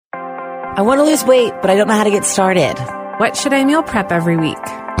I want to lose weight, but I don't know how to get started. What should I meal prep every week?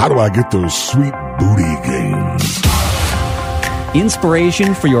 How do I get those sweet booty gains?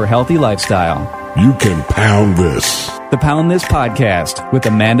 Inspiration for your healthy lifestyle. You can pound this. The Pound This Podcast with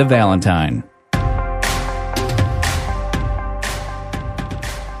Amanda Valentine.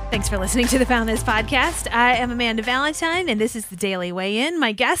 Thanks for listening to the Pound This Podcast. I am Amanda Valentine, and this is the Daily Weigh-In.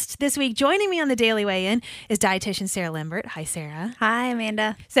 My guest this week joining me on the Daily Weigh-In is dietitian Sarah Limbert. Hi, Sarah. Hi,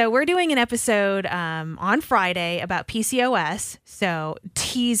 Amanda. So we're doing an episode on Friday about PCOS, so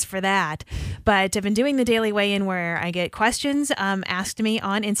tease for that. But I've been doing the Daily Weigh-In where I get questions asked to me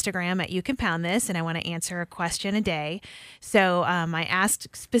on Instagram at You Can Pound This, and I want to answer a question a day. So I asked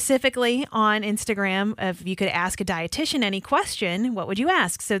specifically on Instagram if you could ask a dietitian any question, what would you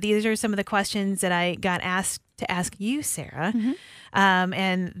ask? So these are some of the questions that I got asked to ask you, Sarah. Mm-hmm.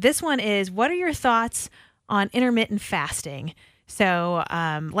 And this one is, what are your thoughts on intermittent fasting? So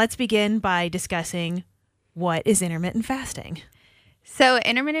let's begin by discussing what is intermittent fasting. So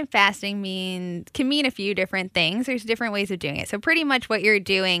intermittent fasting can mean a few different things. There's different ways of doing it. So pretty much what you're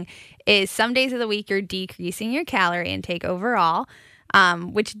doing is some days of the week you're decreasing your calorie intake overall,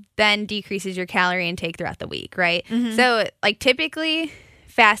 which then decreases your calorie intake throughout the week, right? Mm-hmm. So like typically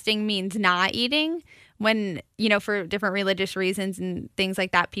fasting means not eating when, for different religious reasons and things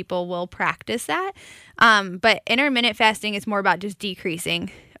like that, people will practice that. But intermittent fasting is more about just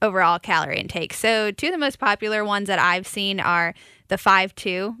decreasing overall calorie intake. So two of the most popular ones that I've seen are the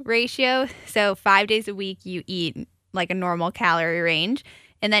 5-2 ratio. So 5 days a week you eat like a normal calorie range.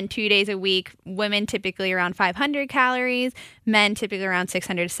 And then 2 days a week, women typically around 500 calories, men typically around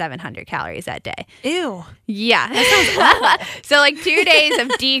 600 to 700 calories that day. Ew. Yeah. That sounds awful. So like 2 days of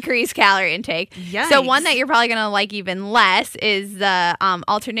decreased calorie intake. Yikes. So one that you're probably going to like even less is the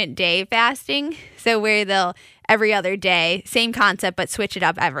alternate day fasting. So where they'll every other day, same concept, but switch it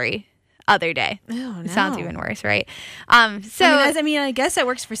up every other day. Oh, no. It sounds even worse, right? I guess that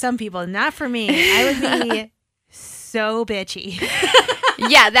works for some people, not for me. I would be so bitchy.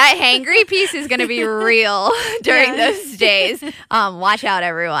 Yeah, that hangry piece is going to be real during those days. Watch out,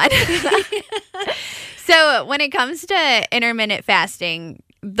 everyone. So when it comes to intermittent fasting,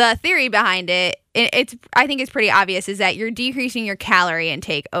 the theory behind it, I think it's pretty obvious, is that you're decreasing your calorie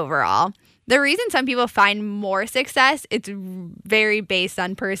intake overall. The reason some people find more success, it's very based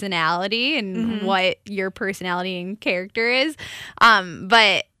on personality and what your personality and character is.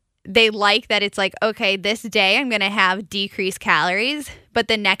 But they like that it's like, okay, this day I'm going to have decreased calories, but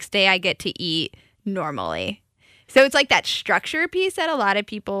the next day I get to eat normally. So it's like that structure piece that a lot of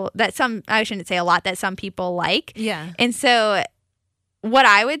people, I shouldn't say a lot, that some people like. Yeah. And so what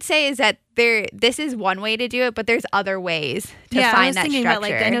I would say is that this is one way to do it, but there's other ways to find that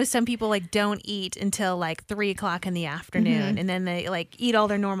structure. About, I know some people don't eat until 3:00 in the afternoon, and then they eat all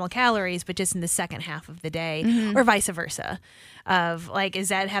their normal calories, but just in the second half of the day, or vice versa. Does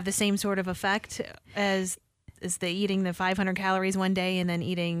that have the same sort of effect as the eating the 500 calories one day and then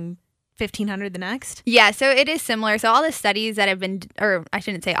eating 1,500 the next? Yeah, so it is similar. So all the studies that have been, or I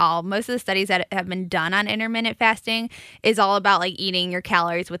shouldn't say all, most of the studies that have been done on intermittent fasting is all about eating your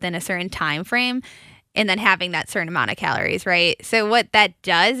calories within a certain time frame and then having that certain amount of calories, right? So what that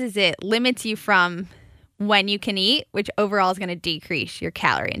does is it limits you from when you can eat, which overall is going to decrease your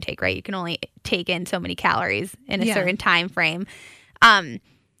calorie intake, right? You can only take in so many calories in a certain time frame. I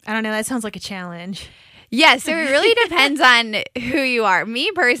don't know. That sounds like a challenge. Yeah, so it really depends on who you are.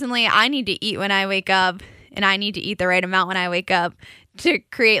 Me personally, I need to eat when I wake up, and I need to eat the right amount when I wake up to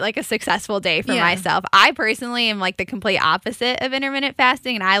create a successful day for myself. I personally am the complete opposite of intermittent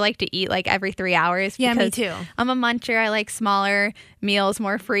fasting, and I like to eat every 3 hours. Yeah, me too. I'm a muncher. I like smaller meals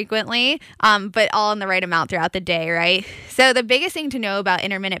more frequently, but all in the right amount throughout the day, right? So the biggest thing to know about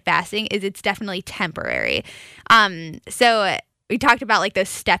intermittent fasting is it's definitely temporary. So we talked about those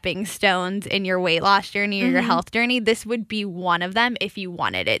stepping stones in your weight loss journey or your health journey. This would be one of them if you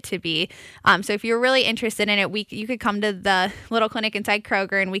wanted it to be. So if you're really interested in it, you could come to the little clinic inside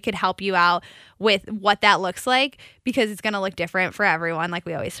Kroger and we could help you out with what that looks like, because it's going to look different for everyone, like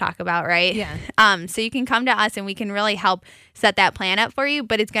we always talk about, right? Yeah. So you can come to us and we can really help set that plan up for you,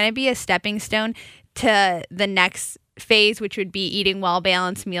 but it's going to be a stepping stone to the next phase, which would be eating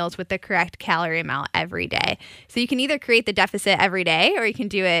well-balanced meals with the correct calorie amount every day. So you can either create the deficit every day or you can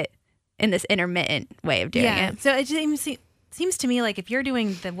do it in this intermittent way of doing it. So it seems to me like if you're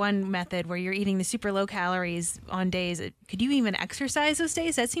doing the one method where you're eating the super low calories on days, could you even exercise those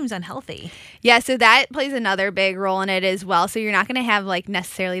days? That seems unhealthy. Yeah, so that plays another big role in it as well. So you're not going to have like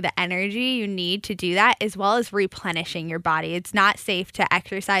necessarily the energy you need to do that, as well as replenishing your body. It's not safe to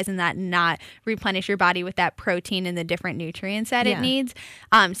exercise and not replenish your body with that protein and the different nutrients that it needs.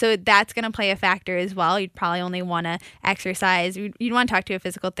 So that's going to play a factor as well. You'd probably only want to exercise. You'd want to talk to a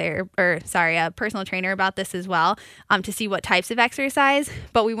a personal trainer about this as well, to see what types of exercise.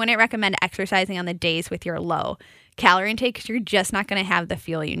 But we wouldn't recommend exercising on the days with your low calorie intake because you're just not going to have the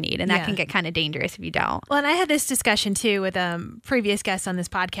fuel you need, and that can get kind of dangerous if you don't. Well, and I had this discussion too with previous guests on this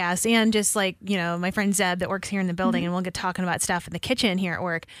podcast, and just like my friend Zeb that works here in the building, and we'll get talking about stuff in the kitchen here at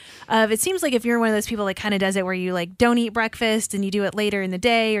work. It seems like if you're one of those people that kind of does it where you like don't eat breakfast and you do it later in the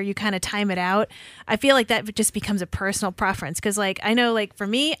day, or you kind of time it out, I feel like that just becomes a personal preference. Because like I know, like for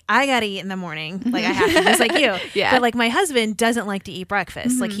me, I gotta eat in the morning, like I have to, just like you. But like my husband doesn't like to eat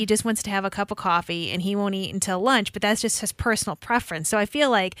breakfast. Like he just wants to have a cup of coffee, and he won't eat until lunch. But that's just his personal preference. So I feel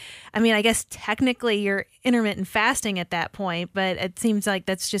like, I guess technically you're intermittent fasting at that point, but it seems like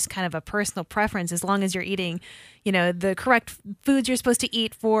that's just kind of a personal preference as long as you're eating, the correct foods you're supposed to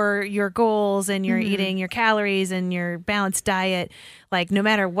eat for your goals, and you're eating your calories and your balanced diet. Like no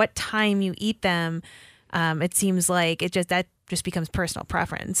matter what time you eat them, it seems like that just becomes personal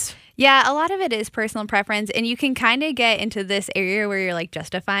preference. Yeah, a lot of it is personal preference, and you can kind of get into this area where you're like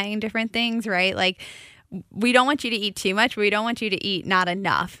justifying different things, right? Like we don't want you to eat too much, but we don't want you to eat not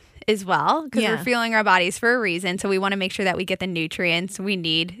enough as well, because we're fueling our bodies for a reason. So we want to make sure that we get the nutrients we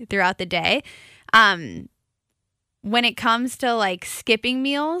need throughout the day. When it comes to like skipping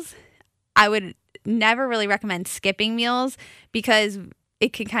meals, I would never really recommend skipping meals because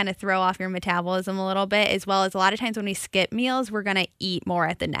it can kind of throw off your metabolism a little bit, as well as a lot of times when we skip meals, we're going to eat more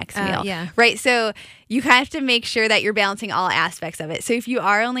at the next meal. Right? So you have to make sure that you're balancing all aspects of it. So if you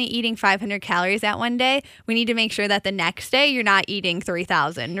are only eating 500 calories that one day, we need to make sure that the next day you're not eating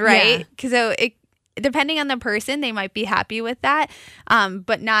 3,000, right? So depending on the person, they might be happy with that,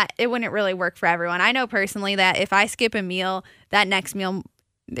 but it wouldn't really work for everyone. I know personally that if I skip a meal, that next meal,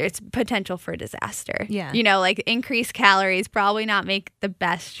 there's potential for disaster. Like increased calories, probably not make the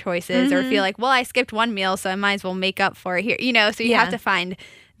best choices, or feel like, well, I skipped one meal, so I might as well make up for it here. So you have to find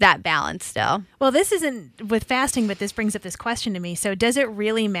that balance still. Well, this isn't with fasting, but this brings up this question to me. So does it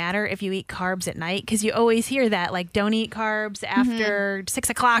really matter if you eat carbs at night? Because you always hear that, like, don't eat carbs after 6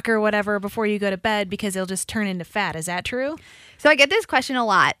 o'clock or whatever before you go to bed because they'll just turn into fat. Is that true? So I get this question a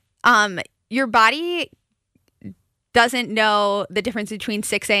lot. Your body doesn't know the difference between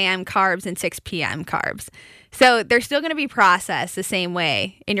 6 a.m. carbs and 6 p.m. carbs. So they're still going to be processed the same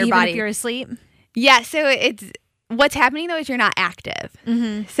way in your body. Even if you're asleep? Yeah. So what's happening though is you're not active.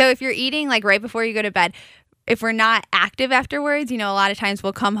 So if you're eating like right before you go to bed, if we're not active afterwards, a lot of times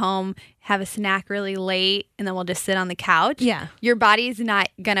we'll come home, have a snack really late, and then we'll just sit on the couch. Your body's not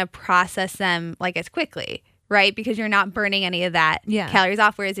going to process them like as quickly, right? Because you're not burning any of that calories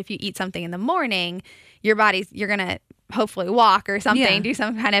off. Whereas if you eat something in the morning, you're going to hopefully walk or something, do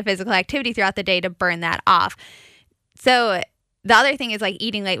some kind of physical activity throughout the day to burn that off. So the other thing is like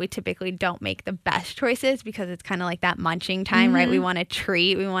eating late, we typically don't make the best choices because it's kind of like that munching time, right? We want to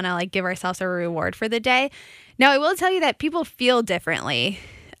treat, we want to like give ourselves a reward for the day. Now, I will tell you that people feel differently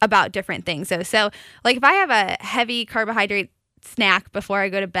about different things. So like if I have a heavy carbohydrate snack before I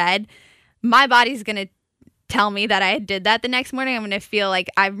go to bed, my body's going to tell me that I did that the next morning. I'm going to feel like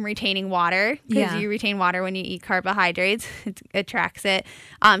I'm retaining water because you retain water when you eat carbohydrates. It attracts it.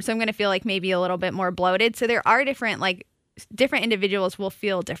 So I'm going to feel like maybe a little bit more bloated. So there are different individuals will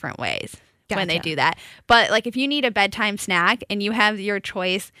feel different ways when they do that. But like if you need a bedtime snack and you have your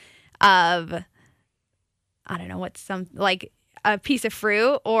choice of, I don't know, what's like a piece of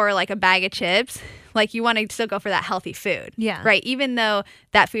fruit or like a bag of chips, like you want to still go for that healthy food. Right. Even though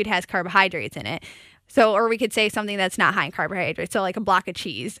that food has carbohydrates in it. So, or we could say something that's not high in carbohydrates. So like a block of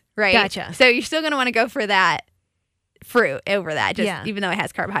cheese, right? Gotcha. So you're still going to want to go for that fruit over that, even though it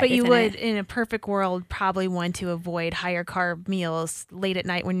has carbohydrates in it. But you would, in a perfect world, probably want to avoid higher carb meals late at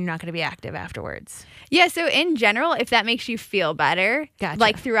night when you're not going to be active afterwards. Yeah, so in general, if that makes you feel better,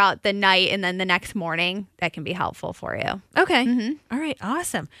 like throughout the night and then the next morning, that can be helpful for you. Okay. All right.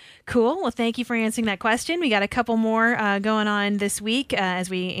 Awesome. Cool. Well, thank you for answering that question. We got a couple more going on this week as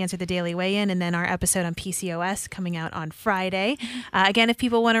we answer the daily weigh-in, and then our episode on PCOS coming out on Friday. Again, if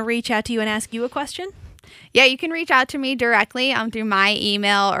people want to reach out to you and ask you a question, Yeah, you can reach out to me directly through my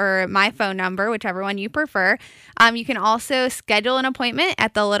email or my phone number, whichever one you prefer. You can also schedule an appointment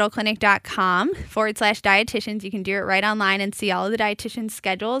at thelittleclinic.com/dietitians. You can do it right online and see all of the dietitians'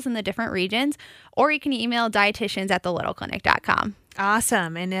 schedules in the different regions, or you can email dietitians@thelittleclinic.com.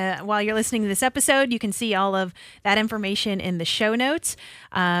 Awesome. And while you're listening to this episode, you can see all of that information in the show notes.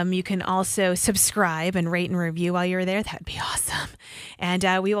 You can also subscribe and rate and review while you're there. That'd be awesome. And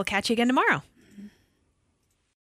we will catch you again tomorrow.